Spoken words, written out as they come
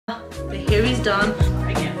The hair is done.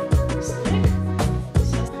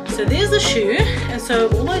 So there's the shoe, and so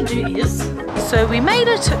all I do is, so we made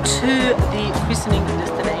it to the christening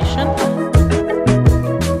destination.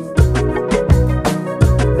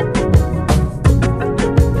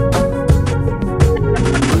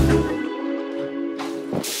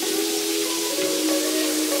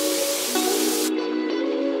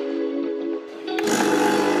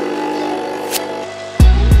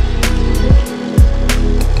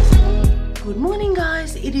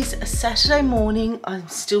 It is a Saturday morning. I'm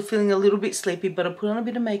still feeling a little bit sleepy, but I put on a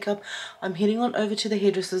bit of makeup. I'm heading on over to the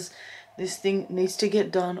hairdressers. This thing needs to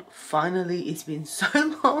get done. Finally, it's been so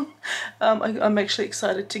long. I'm actually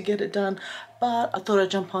excited to get it done, but I thought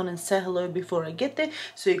I'd jump on and say hello before I get there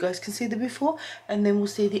so you guys can see the before and then we'll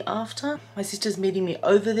see the after. My sister's meeting me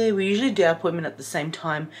over there. We usually do our appointment at the same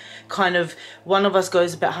time. Kind of, one of us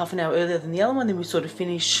goes about half an hour earlier than the other one, then we sort of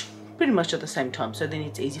finish pretty much at the same time, so then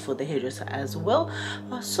it's easy for the hairdresser as well.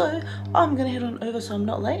 So I'm gonna head on over so I'm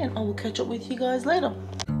not late, and I will catch up with you guys later.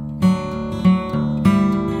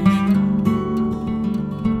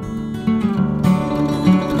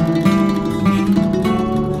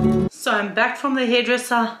 So I'm back from the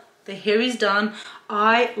hairdresser. The hair is done.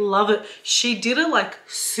 I love it. She did it like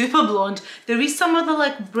super blonde. There is some of the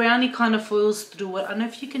like brownie kind of foils through it. I don't know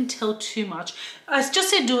if you can tell too much. I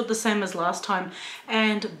just said do it the same as last time,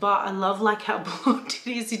 but I love like how blonde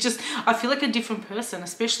it is. It just, I feel like a different person,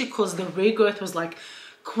 especially because the regrowth was like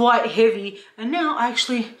quite heavy, and now I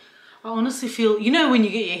honestly feel, you know, when you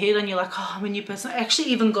get your hair done, you're like, oh, I'm a new person. I actually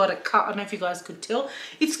even got a cut. I don't know if you guys could tell.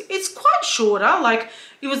 It's quite shorter. Like,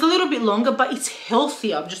 it was a little bit longer, but it's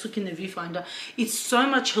healthier. I'm just looking in the viewfinder. It's so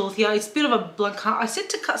much healthier. It's a bit of a blunt cut. I said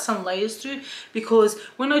to cut some layers through because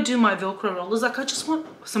when I do my Velcro rollers, like, I just want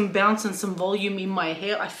some bounce and some volume in my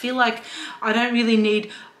hair. I feel like I don't really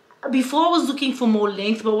need... Before I was looking for more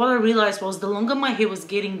length, but what I realized was the longer my hair was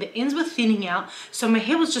getting, the ends were thinning out, so my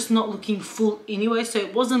hair was just not looking full anyway, so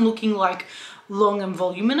it wasn't looking like long and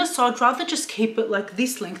voluminous. So I'd rather just keep it like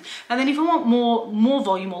this length, and then if I want more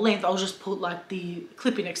volume or length, I'll just put like the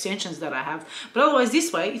clip-in extensions that I have. But otherwise,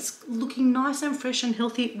 this way it's looking nice and fresh and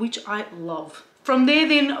healthy, which I love. From there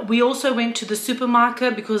then we also went to the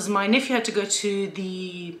supermarket because my nephew had to go to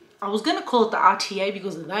the, I was going to call it the RTA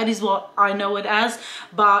because that is what I know it as,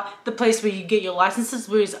 but the place where you get your licenses,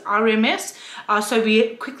 whereas RMS. So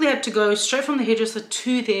we quickly had to go straight from the hairdresser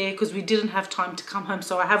to there because we didn't have time to come home.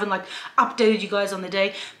 So I haven't like updated you guys on the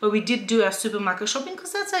day, but we did do our supermarket shopping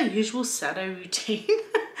because that's our usual Saturday routine.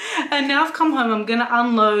 And now I've come home, I'm going to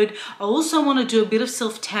unload. I also want to do a bit of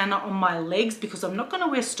self-tanner on my legs because I'm not going to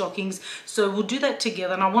wear stockings. So we'll do that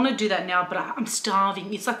together, and I want to do that now, but I'm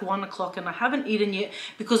starving. It's like 1 o'clock and I haven't eaten yet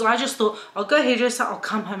because I just thought I'll go hairdresser, I'll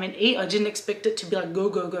come home and eat. I didn't expect it to be like go,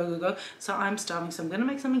 go, go, go, go. So I'm starving, so I'm going to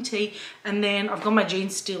make something tea. And then I've got my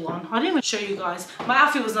jeans still on. I didn't even show you guys. My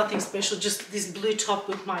outfit was nothing special, just this blue top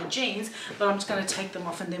with my jeans, but I'm just going to take them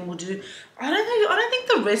off and then we'll do, I don't think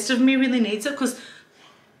the rest of me really needs it because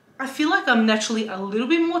I feel like I'm naturally a little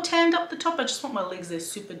bit more tanned up the top. I just want my legs there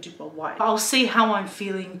super duper white. I'll see how I'm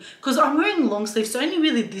feeling because I'm wearing long sleeves, so only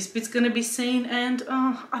really this bit's going to be seen, and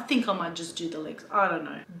I think I might just do the legs. I don't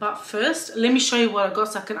know. But first, let me show you what I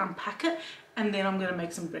got so I can unpack it, and then I'm going to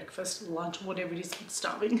make some breakfast, lunch, whatever it is. I'm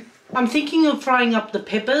starving. I'm thinking of frying up the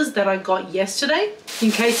peppers that I got yesterday,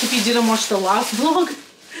 in case if you didn't watch the last vlog.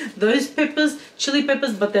 Those peppers, chili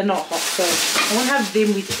peppers, but they're not hot, so I won't have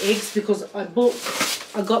them with eggs because I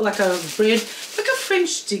got like a bread, like a French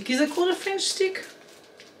stick. Is it called a French stick?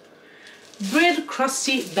 Bread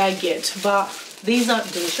crusty baguette, but these are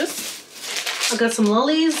delicious. I got some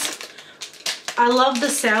lollies. I love the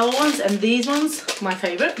sour ones, and these ones, my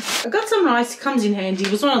favorite. I got some rice, it comes in handy.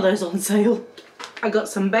 It was one of those on sale. I got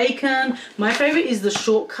some bacon. My favorite is the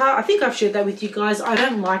shortcut. I think I've shared that with you guys. I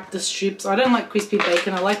don't like the strips. I don't like crispy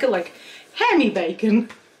bacon. I like it like hammy bacon.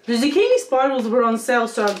 The zucchini spirals were on sale,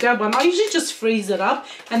 so I grabbed one. I usually just freeze it up,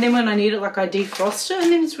 and then when I need it, like I defrost it,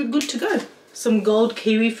 and then it's good to go. Some gold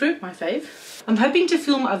kiwi fruit, my fave. I'm hoping to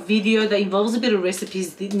film a video that involves a bit of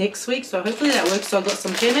recipes next week, so hopefully that works. So I got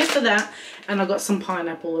some penne for that, and I got some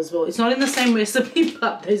pineapple as well. It's not in the same recipe,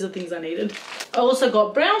 but those are things I needed. I also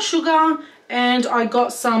got brown sugar, and I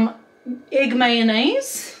got some egg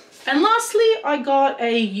mayonnaise. And lastly, I got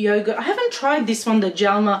a yogurt. I haven't tried this one, the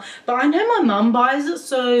Jalna, but I know my mum buys it,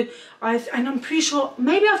 so and I'm pretty sure,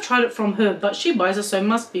 maybe I've tried it from her, but she buys it, so it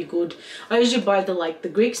must be good. I usually buy the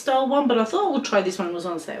Greek style one, but I thought I would try this one. It was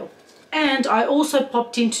on sale. And I also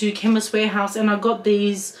popped into Chemist Warehouse and I got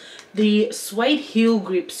these the suede heel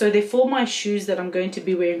grips. So they're for my shoes that I'm going to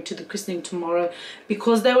be wearing to the christening tomorrow.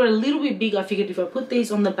 Because they were a little bit big, I figured if I put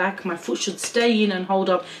these on the back, my foot should stay in and hold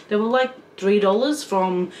up. They were like $3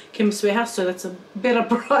 from Chemist Warehouse, so that's a better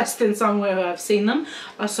price than somewhere I've seen them.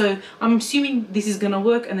 So I'm assuming this is going to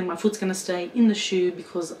work, and then my foot's going to stay in the shoe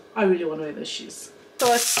because I really want to wear those shoes. So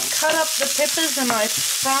I cut up the peppers and I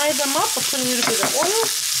fry them up. I put a little bit of oil.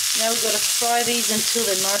 Now we've got to fry these until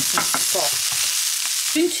they're nice and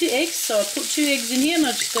soft. Doing 2 eggs, so I put 2 eggs in here and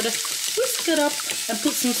I just got to whisk it up and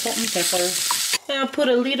put some salt and pepper. Now I put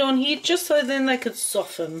a lid on here just so then they could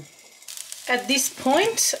soften. At this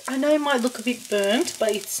point, I know it might look a bit burnt,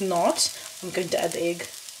 but it's not. I'm going to add the egg.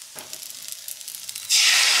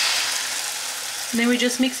 And then we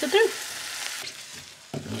just mix it through.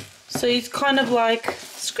 So it's kind of like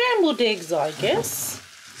scrambled eggs, I guess.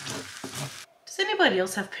 Does anybody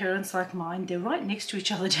else have parents like mine? They're right next to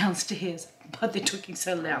each other downstairs, but they're talking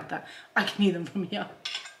so loud that I can hear them from here.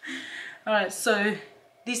 Alright, so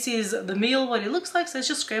this is the meal, what it looks like. So it's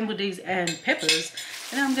just scrambled eggs and peppers.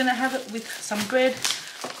 And now I'm going to have it with some bread.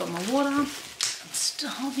 I've got my water. I'm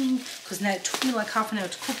starving because now it took me like half an hour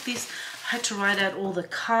to cook this. I had to write out all the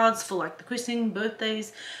cards for like the christening,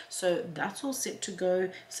 birthdays. So that's all set to go.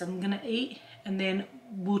 So I'm going to eat and then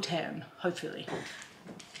we'll tan, hopefully.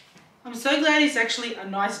 I'm so glad it's actually a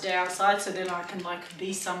nice day outside, so then I can like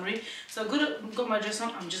be summery. So I've got my dress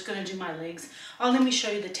on. I'm just going to do my legs. Oh, let me show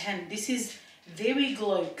you the tan. This is Very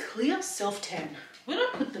Glow Clear Self Tan. Where did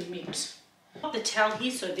I put the mint? I got the towel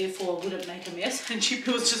here, so therefore I wouldn't make a mess. And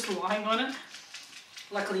Chippy was just lying on it.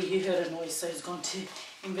 Luckily he heard a noise, so he's gone to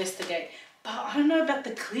investigate. But I don't know about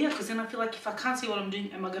the clear, because then I feel like if I can't see what I'm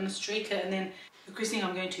doing, am I going to streak it? And then the christening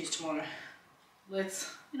I'm going to is tomorrow. You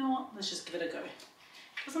know what? Let's just give it a go.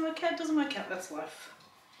 Doesn't work out, doesn't work out. That's life.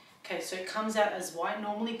 Okay, so it comes out as white.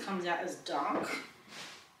 Normally it comes out as dark.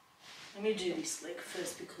 Let me do this leg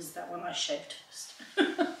first because that one I shaved first.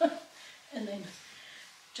 And then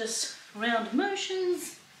just round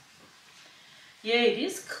motions. Yeah, it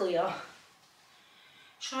is clear.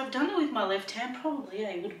 Should I have done it with my left hand? Probably, yeah,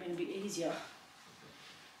 it would have been a bit easier.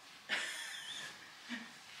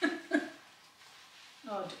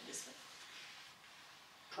 I'll do this way.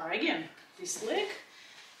 Try again. This leg,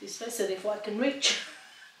 this way, so therefore I can reach.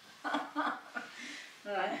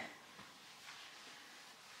 Alright.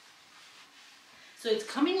 So it's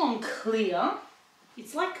coming on clear.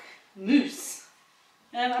 It's like mousse.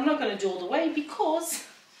 And I'm not going to do all the way because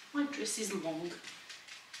my dress is long.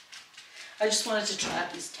 I just wanted to try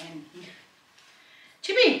out this tan here.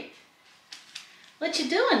 Chippy, what you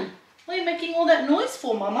doing? What are you making all that noise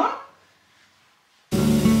for, Mama?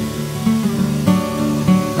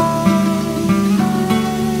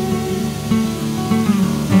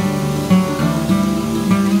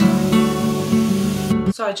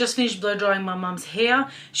 So I just finished blow drying my mum's hair.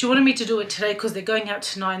 She wanted me to do it today because they're going out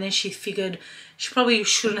tonight, and then she figured she probably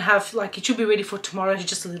shouldn't have, like, it should be ready for tomorrow,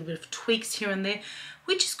 just a little bit of tweaks here and there,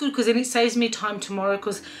 which is good because then it saves me time tomorrow,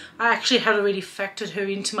 because I actually had already factored her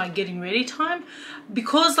into my getting ready time,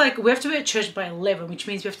 because like we have to be at church by 11, which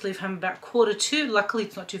means we have to leave home about 1:45. Luckily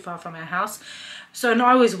it's not too far from our house. So now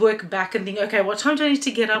I always work back and think, okay, what time do I need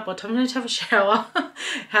to get up? What time do I need to have a shower?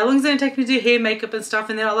 How long is it going to take me to do hair, makeup and stuff?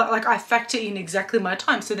 And then I factor in exactly my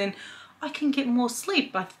time, so then I can get more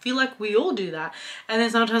sleep. I feel like we all do that. And then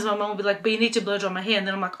sometimes my mum will be like, but you need to blow dry my hair. And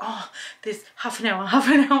then I'm like, oh, there's half an hour.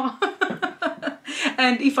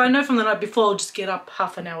 And if I know from the night before, I'll just get up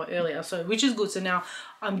half an hour earlier. So, which is good. So now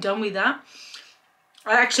I'm done with that.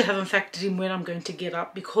 I actually haven't factored in when I'm going to get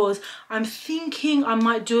up, because I'm thinking I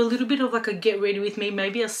might do a little bit of like a get ready with me,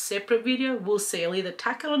 maybe a separate video. We'll see. I'll either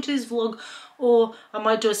tack it onto this vlog, or I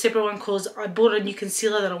might do a separate one because I bought a new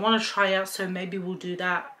concealer that I want to try out. So maybe we'll do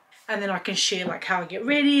that. And then I can share like how I get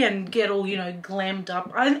ready and get all, you know, glammed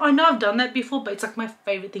up. I know I've done that before, but it's like my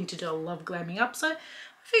favorite thing to do. I love glamming up. So I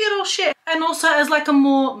figured I'll share. And also, as like a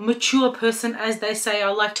more mature person, as they say, I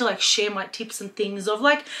like to like share my tips and things of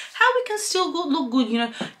like how we can still look good, you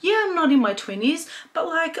know. Yeah, I'm not in my 20s, but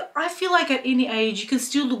like I feel like at any age you can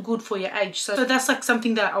still look good for your age. So that's like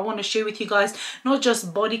something that I want to share with you guys. Not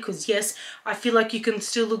just body, because yes, I feel like you can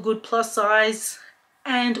still look good plus size,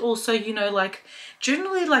 and also, you know, like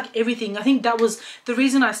generally like everything. I think that was the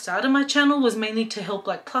reason I started my channel, was mainly to help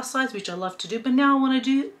like plus size, which I love to do, but now I want to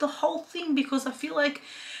do the whole thing, because I feel like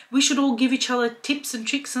we should all give each other tips and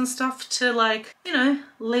tricks and stuff to, like, you know,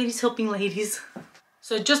 ladies helping ladies.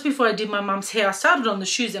 So just before I did my mum's hair, I started on the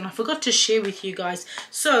shoes and I forgot to share with you guys.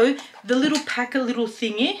 So the little packer little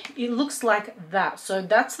thingy, it looks like that. So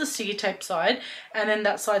that's the sticky tape side, and then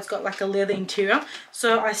that side's got like a leather interior.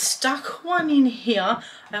 So I stuck one in here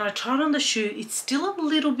and I tried on the shoe. It's still a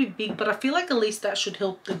little bit big, but I feel like at least that should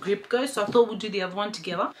help the grip go. So I thought we'll do the other one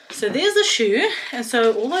together. So there's the shoe, and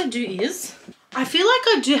so all I do is, I feel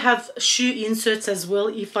like I do have shoe inserts as well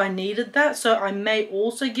if I needed that, so I may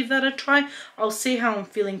also give that a try. I'll see how I'm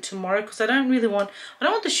feeling tomorrow, because I don't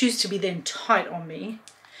want the shoes to be then tight on me,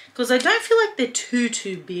 because I don't feel like they're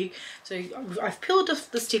too big. So I've peeled off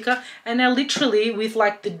the sticker, and now literally with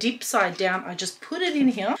like the dip side down, I just put it in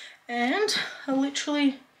here and I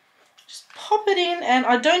literally just pop it in. And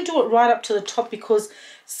I don't do it right up to the top, because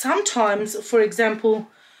sometimes, for example,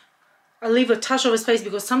 I leave a touch of a space,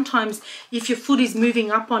 because sometimes if your foot is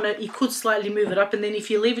moving up on it, you could slightly move it up, and then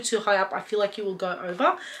if you leave it too high up, I feel like you will go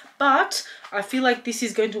over. But I feel like this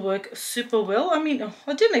is going to work super well. I mean,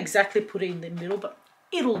 I didn't exactly put it in the middle, but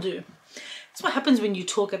it'll do. That's what happens when you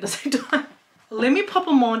talk at the same time. Let me pop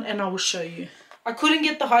them on and I will show you. I couldn't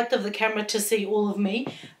get the height of the camera to see all of me,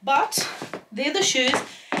 but they're the shoes.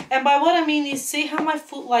 And by what I mean is, see how my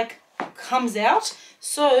foot like comes out?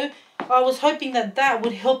 So I was hoping that that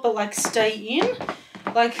would help it like stay in,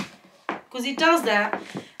 like, because it does that,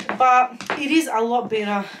 but it is a lot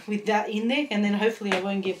better with that in there, and then hopefully I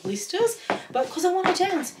won't get blisters. But because I want to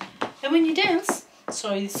dance, and when you dance,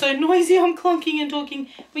 sorry, it's so noisy, I'm clunking and talking.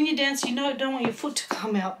 When you dance, you know, don't want your foot to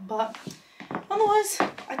come out, but otherwise,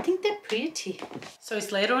 I think they're pretty. So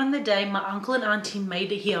it's later on in the day. My uncle and auntie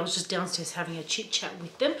made it here. I was just downstairs having a chit chat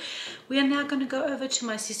with them. We are now going to go over to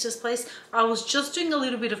my sister's place. I was just doing a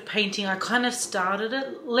little bit of painting. I kind of started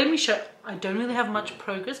it. Let me show. I don't really have much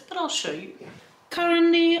progress, but I'll show you.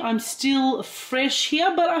 Currently, I'm still fresh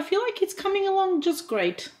here, but I feel like it's coming along just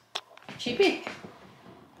great. Chippy,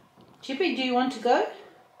 do you want to go?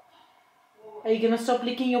 Are you going to stop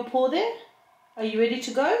licking your paw there? Are you ready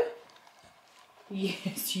to go?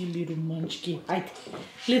 Yes, you little munchkin. Right.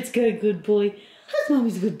 Let's go, good boy. How's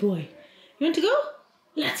mommy's good boy? You want to go?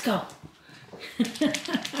 Let's go.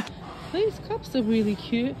 These cups are really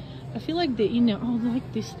cute. I feel like they're in there. Oh, I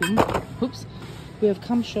like this thing. Oops. We have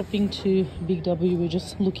come shopping to Big W. We're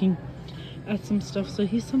just looking at some stuff. So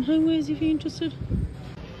here's some homewares if you're interested.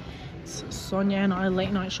 It's Sonia and I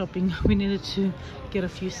late night shopping. We needed to get a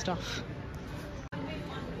few stuff.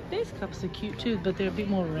 These cups are cute too, but they're a bit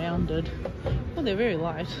more rounded. Oh, they're very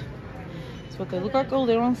light. That's what they look like. Oh,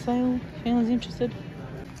 they're on sale. If anyone's interested.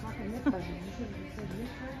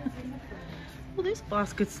 Well, this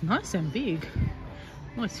basket's nice and big.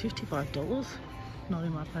 Oh, it's $55. Not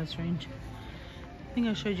in my price range. I think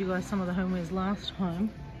I showed you guys some of the homewares last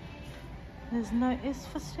time. There's no S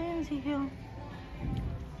for Stanzie here.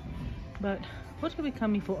 But what are we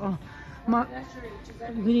coming for? Oh,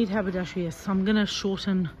 we need haberdashery, yes. So I'm going to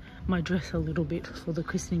shorten my dress a little bit for the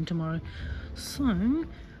christening tomorrow. So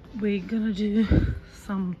we're going to do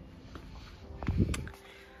some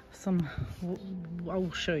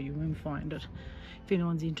I'll show you when we find it. If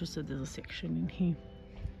anyone's interested, there's a section in here.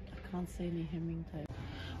 I can't see any hemming tape.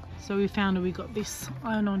 So we found we got this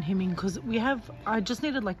iron-on hemming, because I just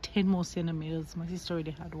needed like 10 more centimeters. My sister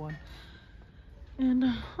already had one. And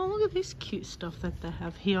oh, look at this cute stuff that they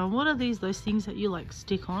have here. What are these? Those things that you like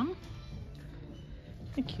stick on?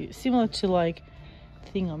 They're cute. Similar to like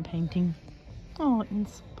the thing I'm painting. Oh,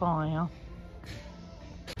 Inspire.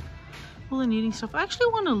 All the knitting stuff. I actually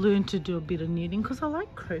want to learn to do a bit of knitting, because I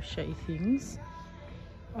like crochet things.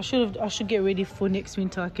 I should get ready for next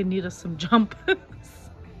winter. I can knit us some jumpers.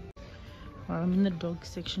 Alright, I'm in the dog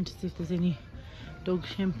section to see if there's any dog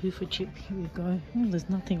shampoo for Chip. Here we go. Oh, there's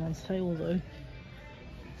nothing on sale though.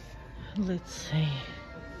 Let's see.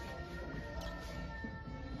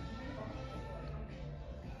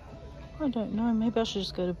 I don't know. Maybe I should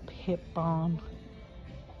just go to Pet Barn.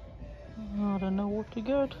 I don't know what to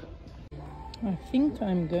get. I think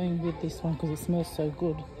I'm going with this one because it smells so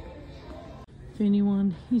good. If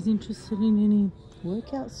anyone is interested in any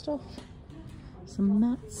workout stuff, some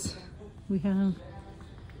mats. We have.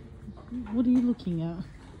 What are you looking at?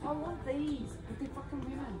 I want these, but they're fucking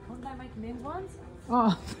women. Wouldn't they make men ones?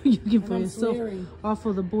 Oh, you're looking for yourself. Oh,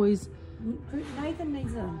 for the boys. Nathan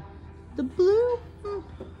needs them. The blue?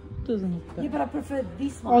 Doesn't look bad. Yeah, but I prefer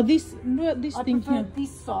this one. Oh, this thing I prefer here.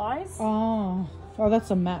 this size. Oh,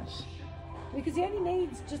 that's a mat. Because he only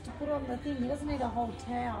needs just to put on the thing. He doesn't need a whole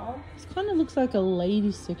towel. This kind of looks like a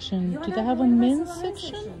ladies section. Yeah, Do they have a men's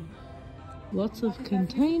section? Lots of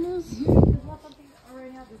containers.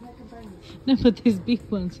 No, but there's big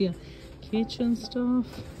ones here. Kitchen stuff.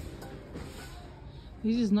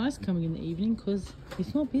 This is nice coming in the evening because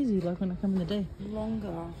it's not busy like when I come in the day.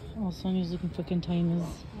 Longer. Oh, Sonia's looking for containers.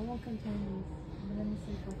 I want containers. Let me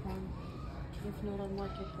see if I can. If not, I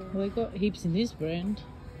might get there. Well, they got heaps in this brand.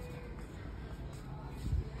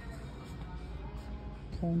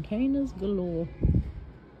 Containers galore.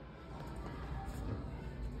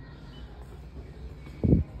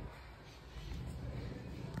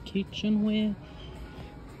 Kitchenware.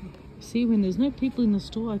 See, when there's no people in the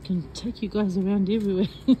store, I can take you guys around everywhere.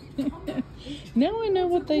 Now I know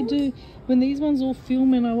what they do. When these ones all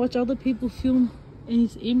film and I watch other people film and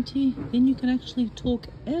it's empty, then you can actually talk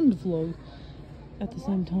and vlog at the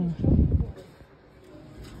same time.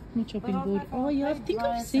 My chopping board. Oh yeah, I think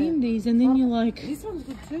I've seen these, and then you like This one's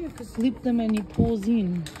good too, because flip them and you pause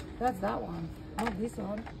in. that's that one. Not this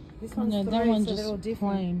one. This Oh, one's no, three, that one's so they're all just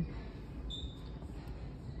different. plain.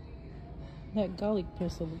 That garlic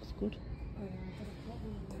presser looks good.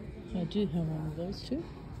 I do have one of those too.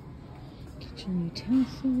 Kitchen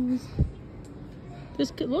utensils.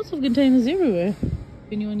 There's lots of containers everywhere.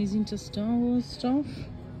 If anyone is into Star Wars stuff.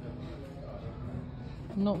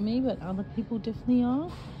 Not me, but other people definitely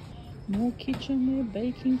are. More kitchenware,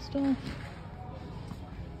 baking stuff.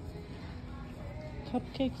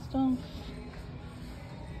 Cupcake stuff.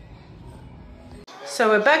 So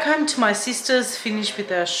we're back home to my sister's, finished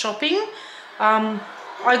with our shopping.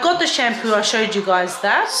 I got the shampoo, I showed you guys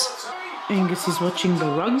that. Angus is watching the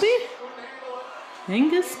rugby.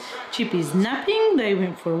 Angus, Chippy's napping. They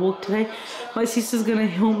went for a walk today. My sister's gonna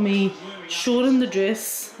help me shorten the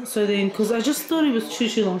dress. So then, because I just thought it was too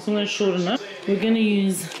long, so I'm gonna shorten it. We're gonna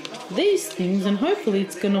use these things and hopefully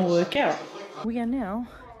it's gonna work out. We are now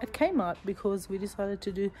at Kmart because we decided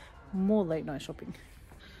to do more late night shopping.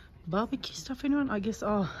 Barbecue stuff, anyone? I guess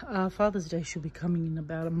Father's Day should be coming in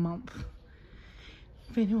about a month.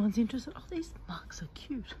 If anyone's interested. Oh, these mugs are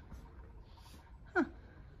cute. Huh.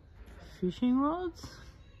 Fishing rods.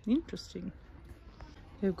 Interesting.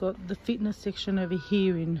 They've got the fitness section over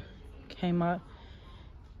here in Kmart.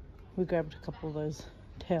 We grabbed a couple of those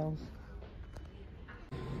towels.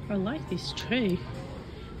 I like this tray.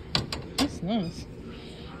 That's nice.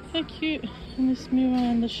 How cute. And this mirror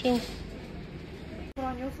and the shelf.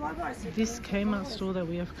 This Kmart store that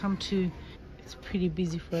we have come to, it's pretty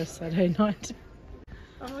busy for a Saturday night.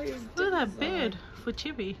 Look at that bed for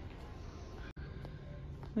Chippy.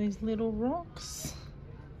 These little rocks.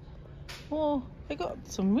 Oh, they got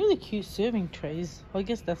some really cute serving trays. I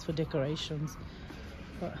guess that's for decorations.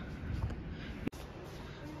 But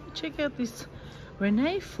check out this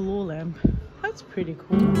Renee floor lamp. That's pretty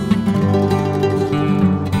cool.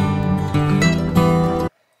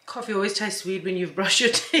 Coffee always tastes weird when you've brushed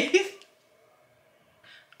your teeth.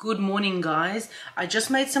 Good morning, guys. I just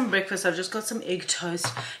made some breakfast. I've just got some egg toast.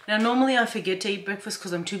 Now, normally I forget to eat breakfast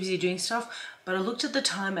because I'm too busy doing stuff, but I looked at the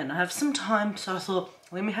time and I have some time, so I thought,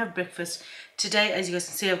 let me have breakfast. Today, as you guys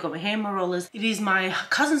can see, I've got my hair in my rollers. It is my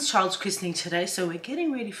cousin's child's christening today, so we're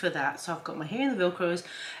getting ready for that. So I've got my hair in the Velcros,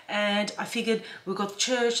 and I figured we've got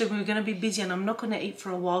church and we're gonna be busy and I'm not gonna eat for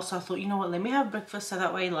a while, so I thought, you know what, let me have breakfast so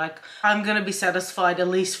that way, like, I'm gonna be satisfied at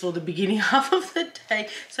least for the beginning half of the day.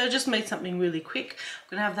 So I just made something really quick.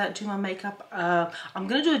 I'm gonna have that, do my makeup. I'm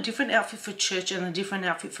gonna do a different outfit for church and a different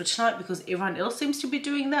outfit for tonight because everyone else seems to be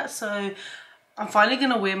doing that. So I'm finally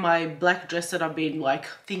gonna wear my black dress that I've been like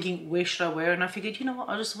thinking, where should I wear? And I figured, you know what,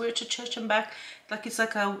 I'll just wear it to church and back. Like, it's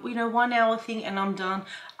like a, you know, 1 hour thing and I'm done.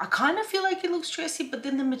 I kind of feel like it looks dressy, but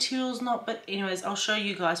then the material's not. But anyways, I'll show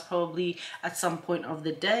you guys probably at some point of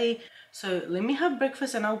the day. So let me have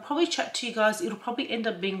breakfast and I'll probably chat to you guys. It'll probably end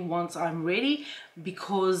up being once I'm ready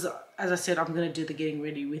because, as I said, I'm gonna do the getting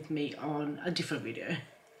ready with me on a different video.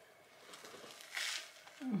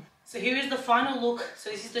 So here is the final look. So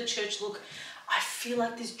this is the church look. I feel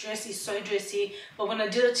like this dress is so dressy, but when I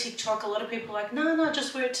did a TikTok, a lot of people were like, no,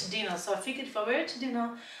 just wear it to dinner. So I figured if I wear it to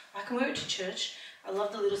dinner, I can wear it to church. I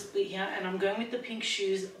love the little split here, and I'm going with the pink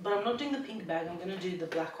shoes, but I'm not doing the pink bag. I'm going to do the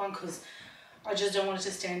black one because I just don't want it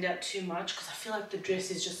to stand out too much because I feel like the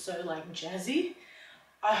dress is just so like jazzy.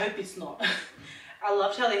 I hope it's not. I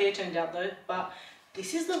loved how the hair turned out though, but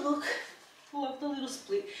this is the look. Love the little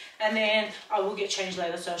split, and then I will get changed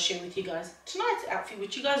later, so I'll share with you guys tonight's outfit,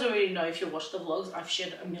 which you guys already know if you watch the vlogs. I've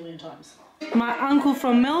shared a million times. My uncle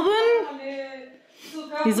from Melbourne,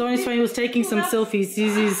 he's on his phone. He was taking some selfies. This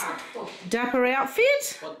is his dapper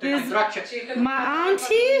outfit. There's my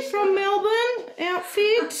auntie from Melbourne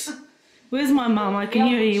outfit. Where's my mum? I can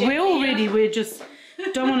hear you. We're all ready. We're just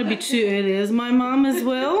don't want to be too early. There's my mum as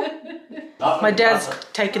well. My dad's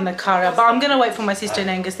taking the car out, but I'm going to wait for my sister and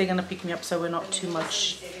Angus. They're going to pick me up so we're not too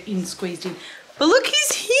much squeezed in. But look,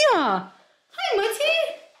 he's here. Hi,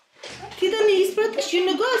 Mati. Ти да не изпратиш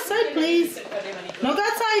outside, please. No, go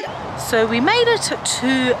outside. So we made it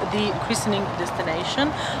to the christening destination.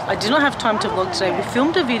 I did not have time to vlog today. We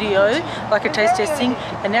filmed a video, like a taste testing,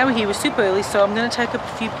 and now we're here. We're super early, so I'm going to take up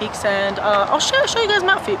a few pics and I'll show you guys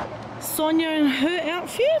my outfit. Sonia and her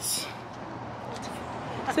outfit.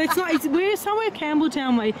 So we're somewhere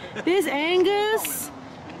Campbelltown way. There's Angus,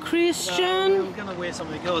 Christian. No, we were going to wear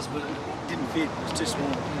something else, but it didn't fit. It was too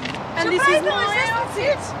small. And this is my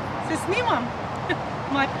outfit. This new one.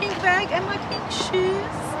 My pink bag and my pink shoes.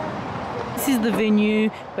 This is the venue.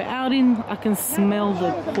 We're out in, I can smell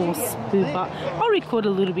the horse poo, but I'll record a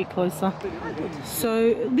little bit closer.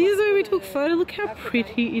 So this is where we took photo. Look how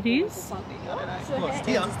pretty it is.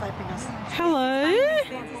 Hello.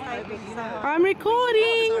 I'm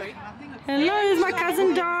recording. Hello, is my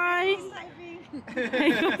cousin Di. Hey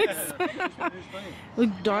guys. Look,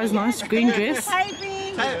 Di's nice green dress.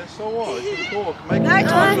 So what? You talk.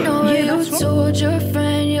 I know you told your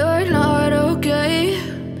friend you're not okay,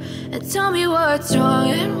 and tell me what's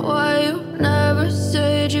wrong and why you never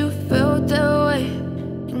said you felt that way.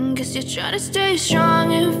 And guess you're trying to stay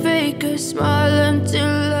strong and fake a smile until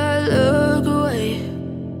I look away.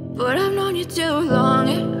 But I've known you too long,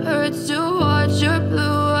 it hurts to watch your blue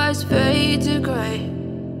eyes fade to gray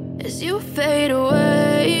as you fade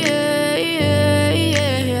away,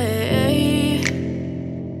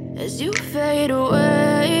 as you fade away.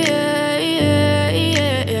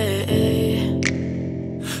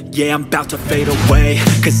 Yeah, I'm about to fade away,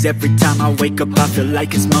 cause every time I wake up I feel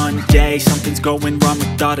like it's Monday. Something's going wrong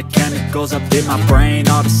with all the chemicals up in my brain.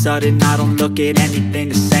 All of a sudden I don't look at anything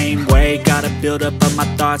the same way. Gotta build up of my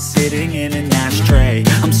thoughts sitting in an ashtray.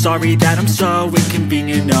 I'm sorry that I'm so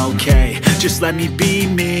inconvenient, okay. Just let me be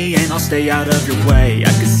me and I'll stay out of your way.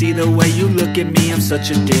 I can see the way you look at me, I'm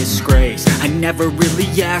such a disgrace. I never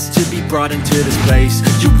really asked to be brought into this place.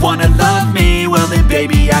 You wanna love me? Well then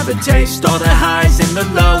baby I have a taste. All the highs and the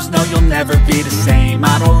lows, no you'll never be the same.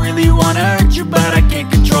 I don't really wanna hurt you, but I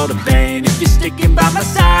can't control the pain. If you're sticking by my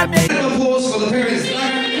side, make an applause for the parents.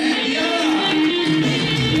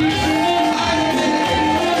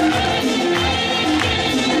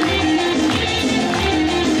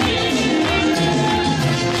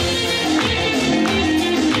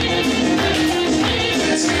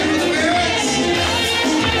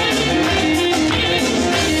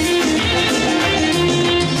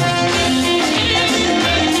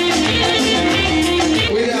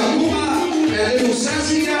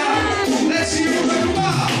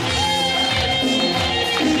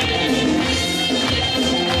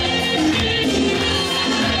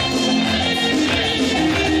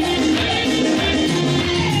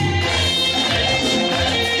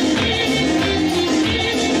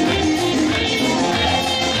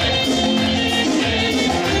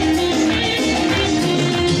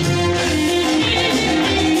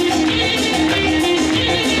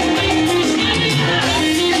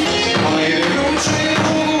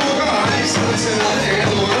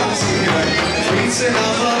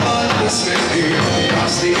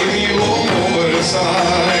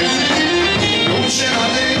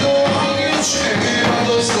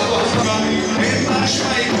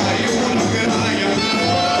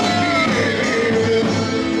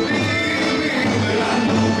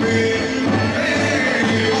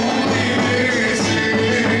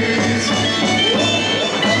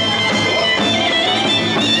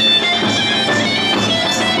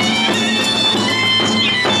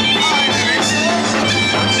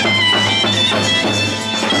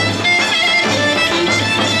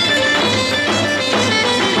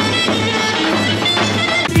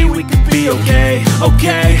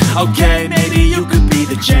 Okay, maybe you could be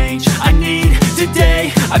the change I need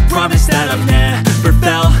today. I promise that I've never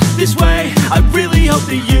felt this way. I really hope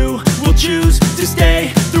that you will choose to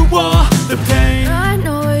stay through all the pain. I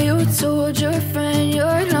know you told your friend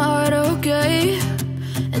you're not okay,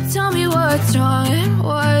 and tell me what's wrong and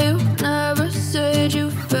why you never said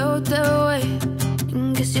you felt that way.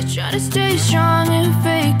 And guess you're trying to stay strong and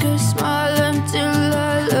fake a smile until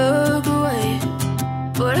I look away.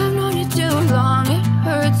 But I've known you too long, it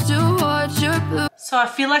hurts to watch your blue. So I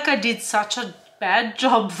feel like I did such a bad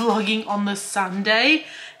job vlogging on the Sunday.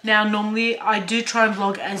 Now normally I do try and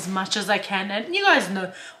vlog as much as I can, and you guys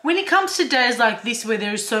know when it comes to days like this where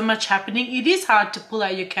there is so much happening, it is hard to pull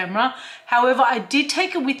out your camera. However, I did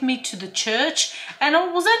take it with me to the church, and I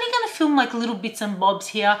was only going to film like little bits and bobs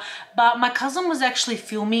here, but my cousin was actually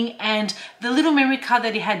filming and the little memory card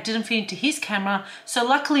that he had didn't fit into his camera. So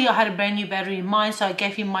luckily I had a brand new battery in mine, so I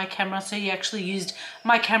gave him my camera, so he actually used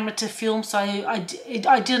my camera to film. So I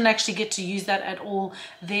didn't actually get to use that at all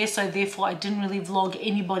there, so therefore I didn't really vlog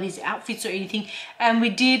anybody anybody's outfits or anything. And we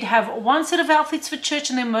did have one set of outfits for church,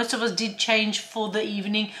 and then most of us did change for the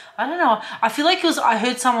evening. I don't know, I feel like it was, I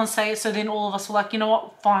heard someone say it, so then all of us were like, you know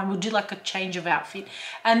what, fine, we'll do like a change of outfit.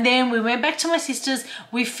 And then we went back to my sister's.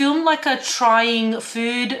 We filmed like a trying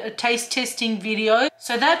food, a taste testing video.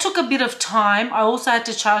 So that took a bit of time. I also had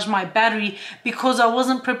to charge my battery because I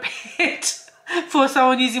wasn't prepared for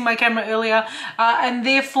someone using my camera earlier, and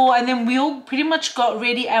then we all pretty much got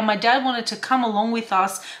ready, and my dad wanted to come along with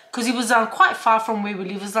us because he was quite far from where we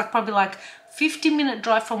live. It was like probably like 50-minute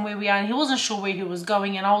drive from where we are, and he wasn't sure where he was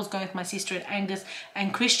going, and I was going with my sister and Angus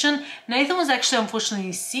and Christian. Nathan was actually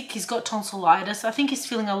unfortunately sick. He's got tonsillitis. I think he's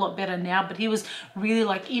feeling a lot better now, but he was really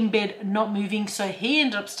like in bed, not moving, so he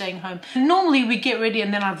ended up staying home. Normally we get ready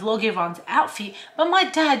and then I vlog everyone's outfit, but my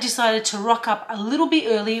dad decided to rock up a little bit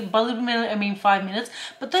early. By a little bit I mean 5 minutes,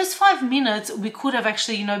 but those 5 minutes we could have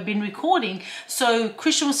actually, you know, been recording. So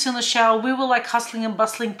Christian was still in the shower. We were like hustling and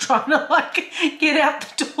bustling trying to like get out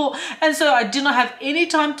the door, and so I did not have any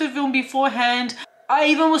time to film beforehand. I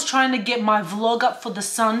even was trying to get my vlog up for the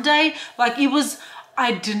Sunday. Like it was,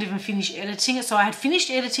 I didn't even finish editing it. So I had finished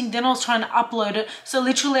editing, then I was trying to upload it. So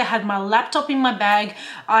literally I had my laptop in my bag.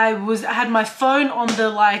 I had my phone on the,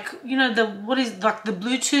 like, you know, the, what is like the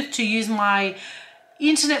Bluetooth to use my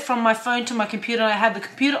internet from my phone to my computer. I had the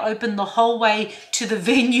computer open the whole way to the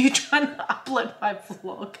venue trying to upload my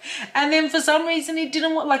vlog, and then for some reason it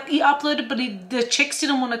didn't want, like, he uploaded but the checks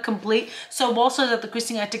didn't want to complete. So whilst I was at the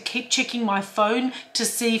christening, I had to keep checking my phone to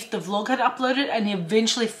see if the vlog had uploaded, and he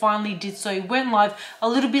eventually finally did. So it went live a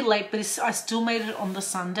little bit late, but I still made it on the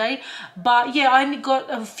Sunday. But yeah, I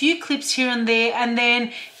got a few clips here and there, and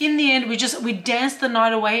then in the end we danced the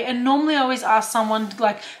night away. And normally I always ask someone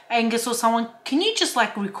like Angus or someone, can you just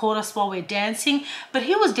like record us while we're dancing? But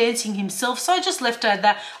he was dancing himself, so I just left it at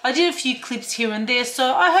that. I did a few clips here and there,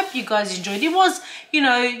 so I hope you guys enjoyed. It was, you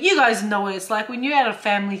know, you guys know what it's like when you're at a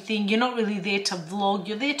family thing. You're not really there to vlog,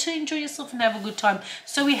 you're there to enjoy yourself and have a good time.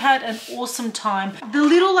 So we had an awesome time. The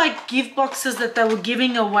little like gift boxes that they were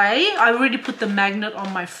giving away, I already put the magnet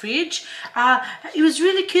on my fridge. It was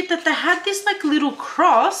really cute that they had this like little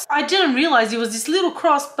cross. I didn't realize it was this little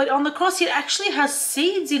cross, but on the cross it actually has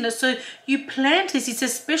seeds in it. So you plant this, it's a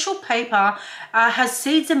special paper, has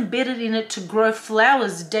seeds embedded in it to grow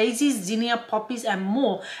flowers, daisies, zinnia, poppies and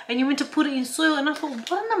more, and you meant to put it in soil. And I thought,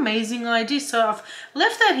 what an amazing idea. So I've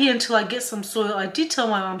left that here until I get some soil. I did tell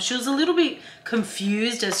my mum, she was a little bit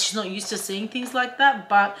confused as she's not used to seeing things like that,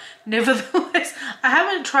 but nevertheless I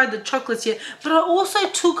haven't tried the chocolates yet. But I also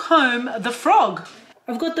took home the frog.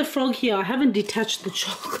 I've got the frog here. I haven't detached the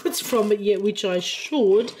chocolates from it yet, which I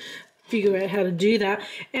should figure out how to do that.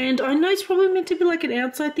 And I know it's probably meant to be like an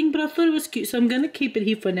outside thing, but I thought it was cute, so I'm going to keep it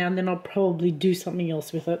here for now, and then I'll probably do something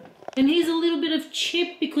else with it. And here's a little bit of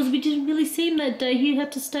Chip, because we didn't really see him that day. He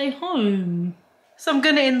had to stay home. So I'm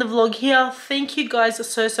going to end the vlog here. Thank you guys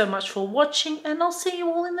so much for watching, and I'll see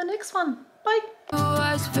you all in the next one.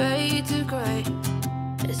 Bye. Fade to gray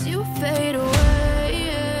as you fade away.